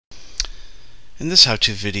In this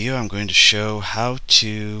how-to video, I'm going to show how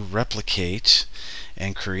to replicate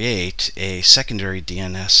and create a secondary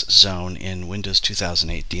DNS zone in Windows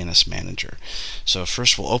 2008 DNS Manager. So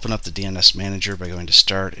first we'll open up the DNS Manager by going to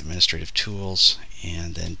Start, Administrative Tools,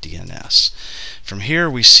 and then DNS. From here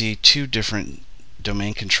we see two different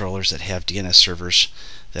domain controllers that have DNS servers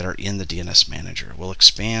that are in the DNS Manager. We'll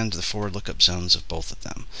expand the forward lookup zones of both of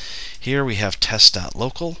them. Here we have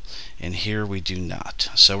test.local, and here we do not.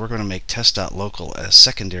 So we're going to make test.local a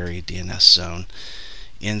secondary DNS zone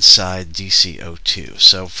inside DC02.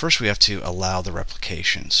 So first we have to allow the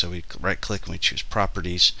replication. So we right click and we choose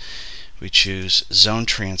Properties. We choose Zone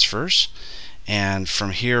Transfers, and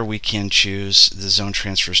from here we can choose the zone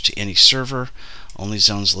transfers to any server, only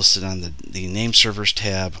zones listed on the Name Servers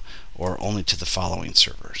tab, or only to the following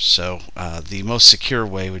servers. So the most secure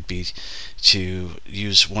way would be to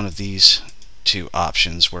use one of these two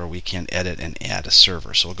options where we can edit and add a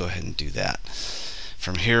server. So we'll go ahead and do that.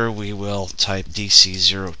 From here we will type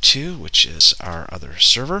DC02, which is our other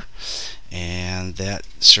server, and that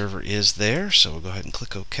server is there, so we'll go ahead and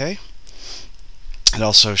click OK. It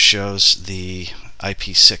also shows the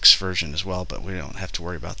IP6 version as well, but we don't have to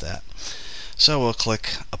worry about that. So we'll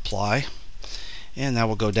click Apply, and now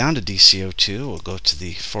we'll go down to DC02. We'll go to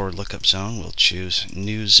the forward lookup zone. We'll choose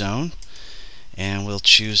New Zone, and we'll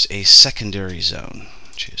choose a secondary zone.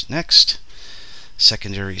 Choose Next.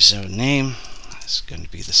 Secondary zone name is going to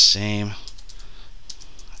be the same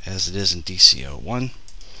as it is in DC01.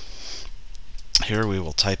 Here we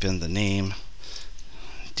will type in the name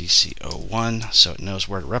DC01 so it knows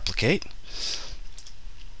where to replicate,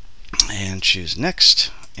 and choose Next,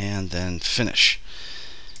 and then Finish.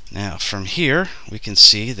 Now from here we can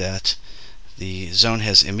see that the zone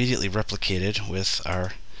has immediately replicated with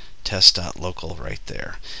our test.local right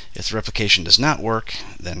there. If the replication does not work,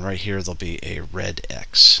 then right here there'll be a red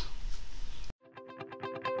X.